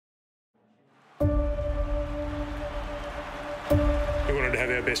have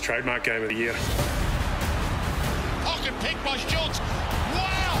our best trademark game of the year. Pocket pick by Schultz.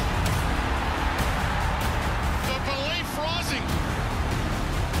 Wow! The belief rising.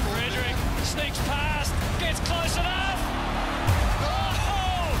 Frederick sneaks past, gets close enough.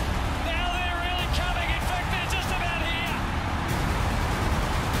 Oh! Now they're really coming. In fact, they're just about here.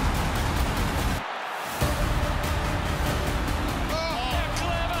 Oh, How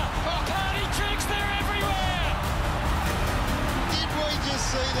clever. Party tricks, they're everywhere. did we just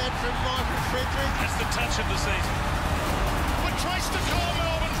see that from Michael Frederick? That's the touch of the season. But trace to call,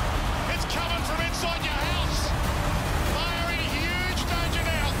 Melbourne. It's coming from inside your house. They are in huge danger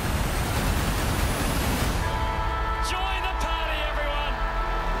now. Join the party, everyone.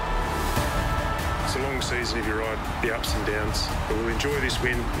 It's a long season if you ride the ups and downs, but we'll enjoy this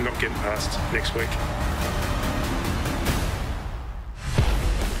win and not get past next week.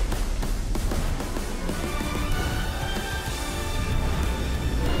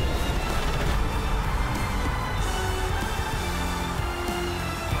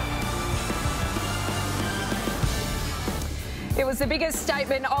 It was the biggest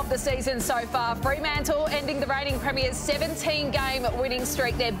statement of the season so far. Fremantle ending the reigning Premier's 17-game winning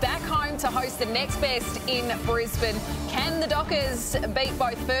streak. They're back home to host the next best in Brisbane. Can the Dockers beat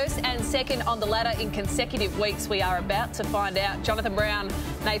both first and second on the ladder in consecutive weeks? We are about to find out. Jonathan Brown,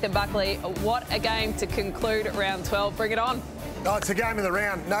 Nathan Buckley, what a game to conclude round 12. Bring it on. Oh, it's a game of the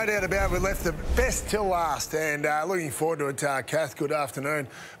round, no doubt about it. We left the best till last, and looking forward to it. Kath, good afternoon.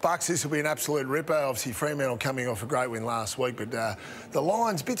 Bucks, this will be an absolute ripper. Obviously, Fremantle coming off a great win last week, but the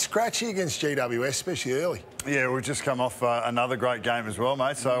Lions a bit scratchy against GWS, especially early. Yeah, we've just come off another great game as well,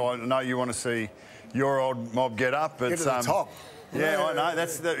 mate. So I know you want to see your old mob get up, but Get to the top. Yeah, I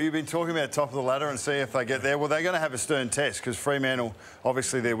know. You've been talking about top of the ladder and see if they get there. Well, they're going to have a stern test because Fremantle,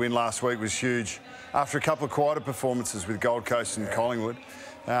 obviously their win last week was huge after a couple of quieter performances with Gold Coast and Collingwood.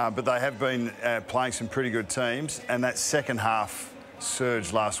 But they have been playing some pretty good teams, and that second half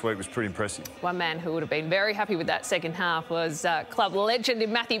surge last week was pretty impressive. One man who would have been very happy with that second half was club legend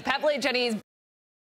in Matthew Pavlich, and he is